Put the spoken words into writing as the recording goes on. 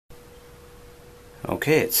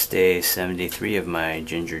Okay, it's day 73 of my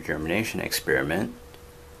ginger germination experiment.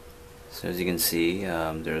 So as you can see,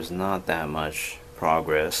 there's not that much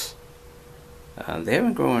progress. They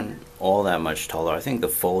haven't grown all that much taller. I think the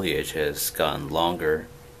foliage has gotten longer.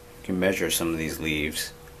 You can measure some of these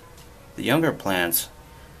leaves. The younger plants,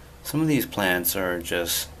 some of these plants are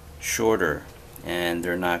just shorter and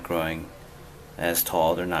they're not growing as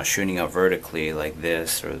tall. They're not shooting up vertically like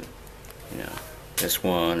this, or this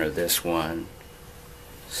one or this one.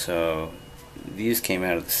 So these came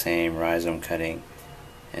out of the same rhizome cutting,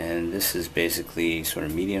 and this is basically sort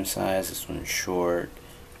of medium size. This one's short,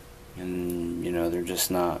 and they're just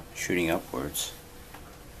not shooting upwards.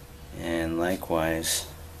 And likewise,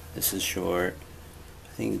 this is short. I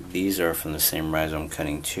think these are from the same rhizome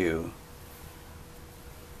cutting too.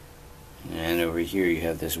 And over here you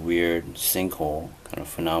have this weird sinkhole kind of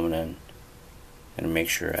phenomenon. Gotta make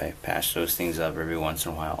sure I patch those things up every once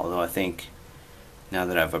in a while. Although I think now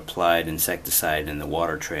that I've applied insecticide in the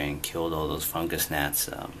water tray and killed all those fungus gnats,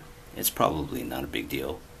 it's probably not a big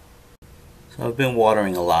deal. So I've been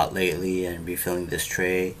watering a lot lately and refilling this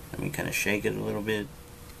tray. Let me kind of shake it a little bit.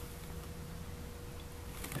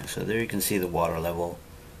 Yeah, so there you can see the water level.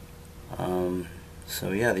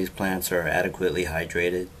 So yeah, these plants are adequately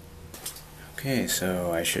hydrated. Okay,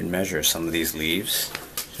 so I should measure some of these leaves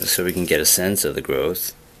just so we can get a sense of the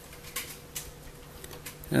growth.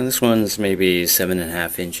 Now this one's maybe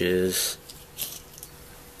 7.5 inches.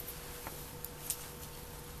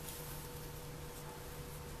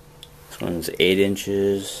 This one's 8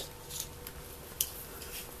 inches.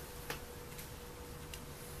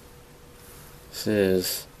 This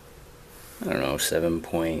is, I don't know,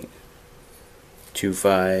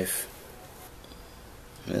 7.25.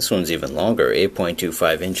 This one's even longer,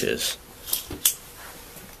 8.25 inches.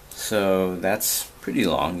 So that's pretty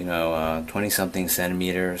long, 20-something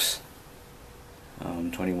centimeters,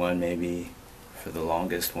 21 maybe for the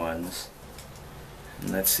longest ones.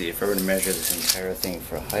 And let's see, if I were to measure this entire thing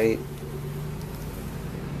for height,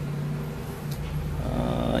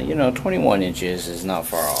 21 inches is not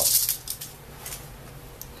far off.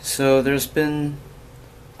 So there's been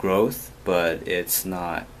growth, but it's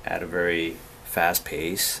not at a very fast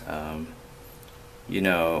pace.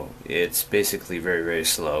 It's basically very, very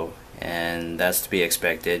slow, and that's to be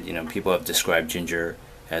expected. People have described ginger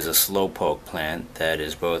as a slowpoke plant that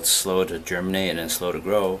is both slow to germinate and slow to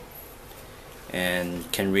grow, and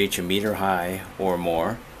can reach a meter high or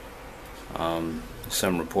more.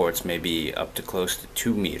 Some reports may be up to close to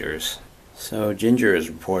 2 meters. So ginger is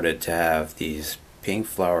reported to have these pink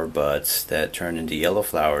flower buds that turn into yellow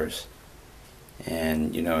flowers,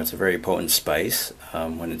 and it's a very potent spice.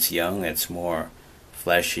 When it's young, it's more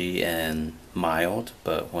fleshy and mild,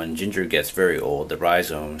 but when ginger gets very old, the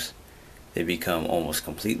rhizomes, they become almost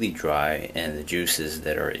completely dry, and the juices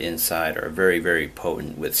that are inside are very, very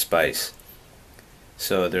potent with spice.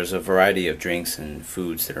 So there's a variety of drinks and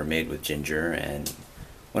foods that are made with ginger, and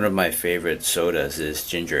one of my favorite sodas is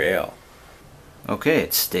ginger ale. Okay,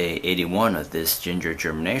 it's day 81 of this ginger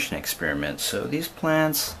germination experiment. So these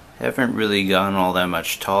plants haven't really gotten all that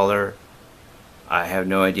much taller. I have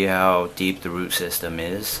no idea how deep the root system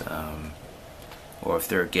is, or if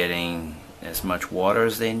they're getting as much water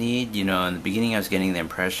as they need. In the beginning I was getting the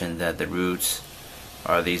impression that the roots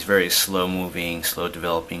are these very slow moving, slow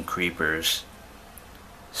developing creepers.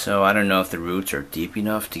 So I don't know if the roots are deep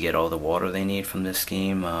enough to get all the water they need from this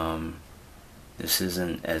scheme. This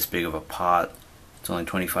isn't as big of a pot. It's only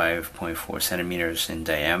 25.4 centimeters in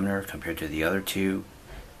diameter compared to the other two.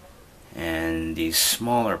 And these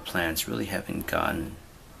smaller plants really haven't gotten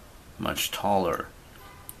much taller.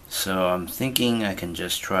 So I'm thinking I can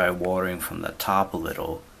just try watering from the top a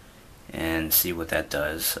little and see what that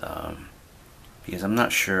does, because I'm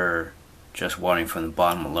not sure just watering from the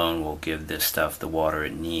bottom alone will give this stuff the water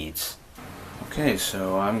it needs. Okay,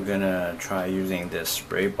 so I'm gonna try using this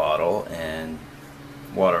spray bottle and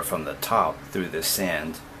water from the top through this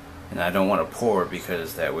sand, and I don't want to pour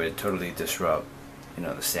because that would totally disrupt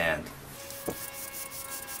the sand.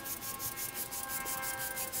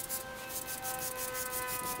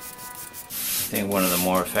 I think one of the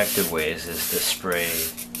more effective ways is to spray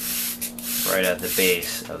right at the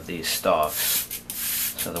base of these stalks,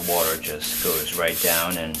 so the water just goes right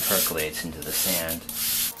down and percolates into the sand.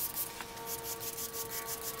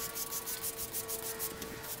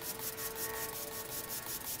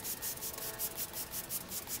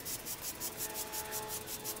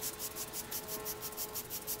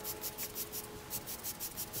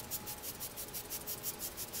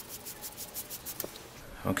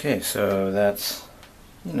 Okay, so that's,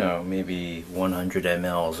 maybe 100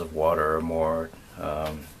 mLs of water or more.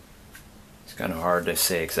 It's kind of hard to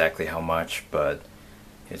say exactly how much, but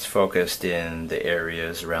it's focused in the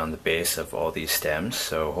areas around the base of all these stems,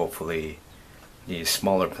 so hopefully these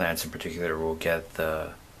smaller plants in particular will get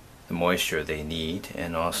the moisture they need.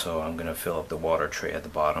 And also I'm going to fill up the water tray at the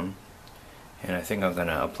bottom, and I think I'm going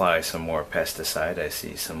to apply some more pesticide. I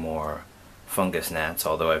see some more fungus gnats,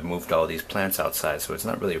 although I've moved all these plants outside, so it's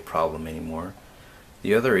not really a problem anymore.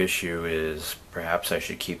 The other issue is perhaps I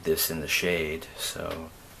should keep this in the shade,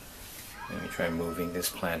 so let me try moving this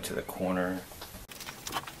plant to the corner.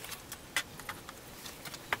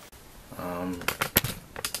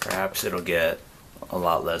 Perhaps it'll get a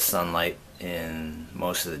lot less sunlight in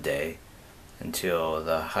most of the day until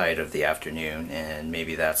the height of the afternoon, and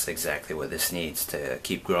maybe that's exactly what this needs to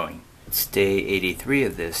keep growing. It's day 83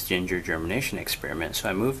 of this ginger germination experiment, so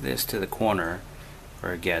I moved this to the corner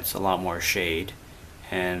where it gets a lot more shade,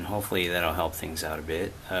 and hopefully that'll help things out a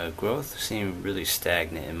bit. Growth seemed really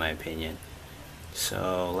stagnant in my opinion,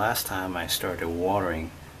 so last time I started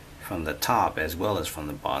watering from the top as well as from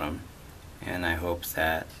the bottom, and I hope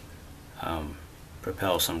that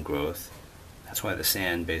propels some growth. That's why the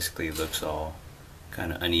sand basically looks all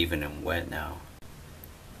kind of uneven and wet now.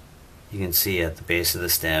 You can see at the base of the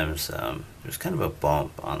stems there's kind of a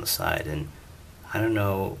bump on the side, and I don't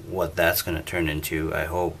know what that's going to turn into. I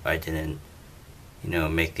hope I didn't,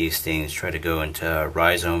 make these things try to go into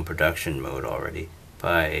rhizome production mode already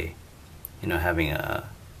by, having a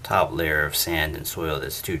top layer of sand and soil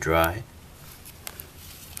that's too dry.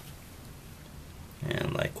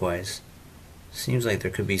 And likewise, seems like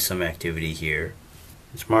there could be some activity here.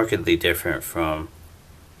 It's markedly different from,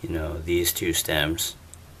 these two stems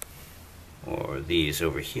or these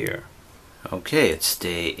over here. Okay, it's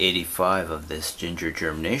day 85 of this ginger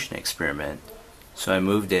germination experiment. So I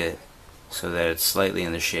moved it so that it's slightly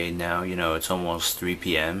in the shade now. It's almost 3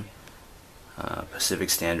 p.m. Pacific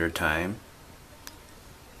Standard Time.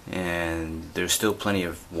 And there's still plenty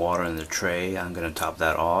of water in the tray. I'm going to top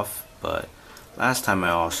that off. But last time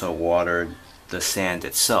I also watered the sand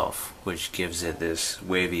itself, which gives it this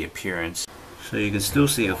wavy appearance. So you can still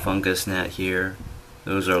see a fungus gnat here.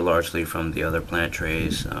 Those are largely from the other plant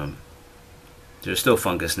trays. There's still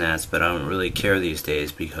fungus gnats, but I don't really care these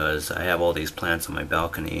days because I have all these plants on my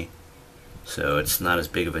balcony, so it's not as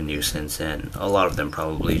big of a nuisance, and a lot of them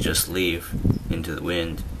probably just leave into the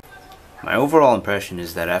wind. My overall impression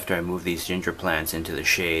is that after I move these ginger plants into the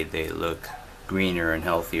shade, they look greener and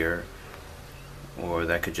healthier. Or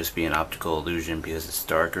that could just be an optical illusion because it's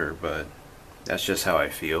darker, but that's just how I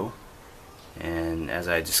feel. And as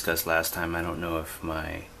I discussed last time, I don't know if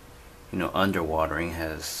my underwatering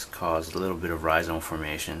has caused a little bit of rhizome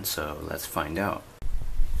formation, so let's find out.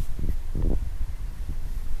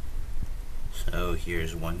 So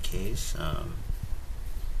here's one case.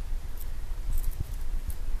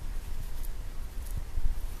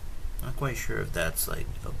 Not quite sure if that's like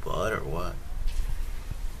a bud or what.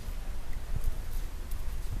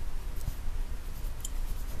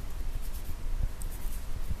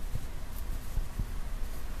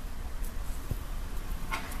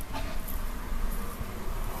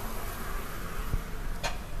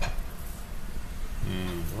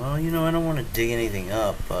 Well, I don't want to dig anything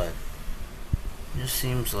up, but it just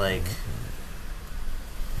seems like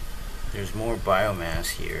there's more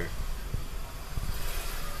biomass here.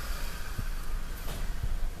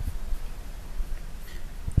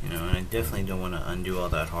 And I definitely don't want to undo all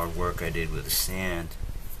that hard work I did with the sand.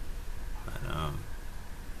 But,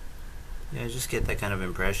 yeah, I just get that kind of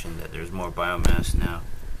impression that there's more biomass now.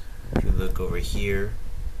 If you look over here,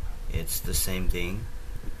 it's the same thing.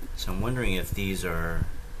 So I'm wondering if these are,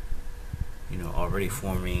 already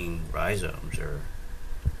forming rhizomes, or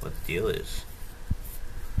what the deal is.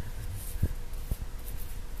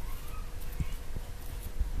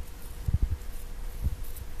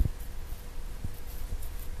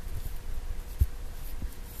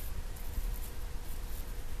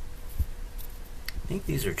 I think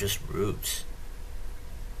these are just roots.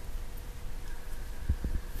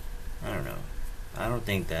 I don't know. I don't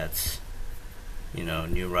think that's,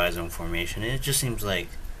 new rhizome formation. It just seems like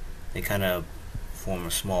they kind of form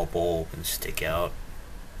a small bulb and stick out.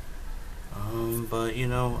 But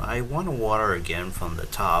I want to water again from the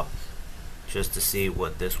top just to see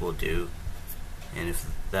what this will do and if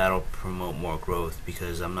that'll promote more growth,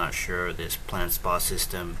 because I'm not sure this plant spa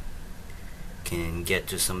system can get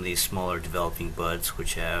to some of these smaller developing buds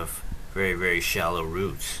which have very, very shallow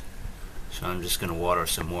roots. So I'm just going to water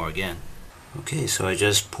some more again. Okay, so I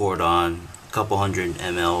just poured on a couple hundred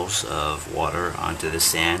mLs of water onto the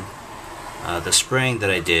sand. The spraying that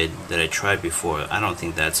I tried before, I don't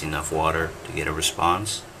think that's enough water to get a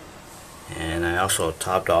response. And I also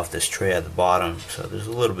topped off this tray at the bottom, so there's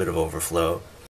a little bit of overflow.